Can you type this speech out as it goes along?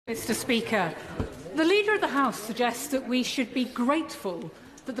Mr. Speaker, the Leader of the House suggests that we should be grateful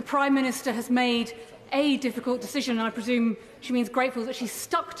that the Prime Minister has made a difficult decision, and I presume she means grateful that she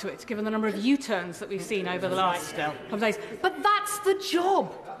stuck to it, given the number of U-turns that we've seen over the last couple of days. But that's the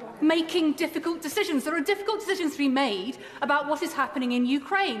job, making difficult decisions. There are difficult decisions to be made about what is happening in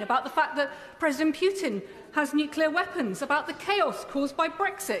Ukraine, about the fact that President Putin has nuclear weapons, about the chaos caused by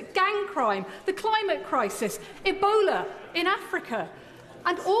Brexit, gang crime, the climate crisis, Ebola in Africa.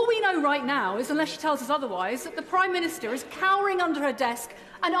 And all we know right now is, unless she tells us otherwise, that the Prime Minister is cowering under her desk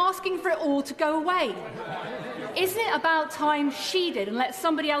and asking for it all to go away. Isn't it about time she did and let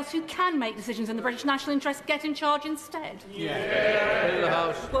somebody else who can make decisions in the British national interest get in charge instead?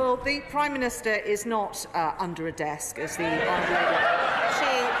 Well, the Prime Minister is not under a desk, as the Honourable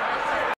Lady.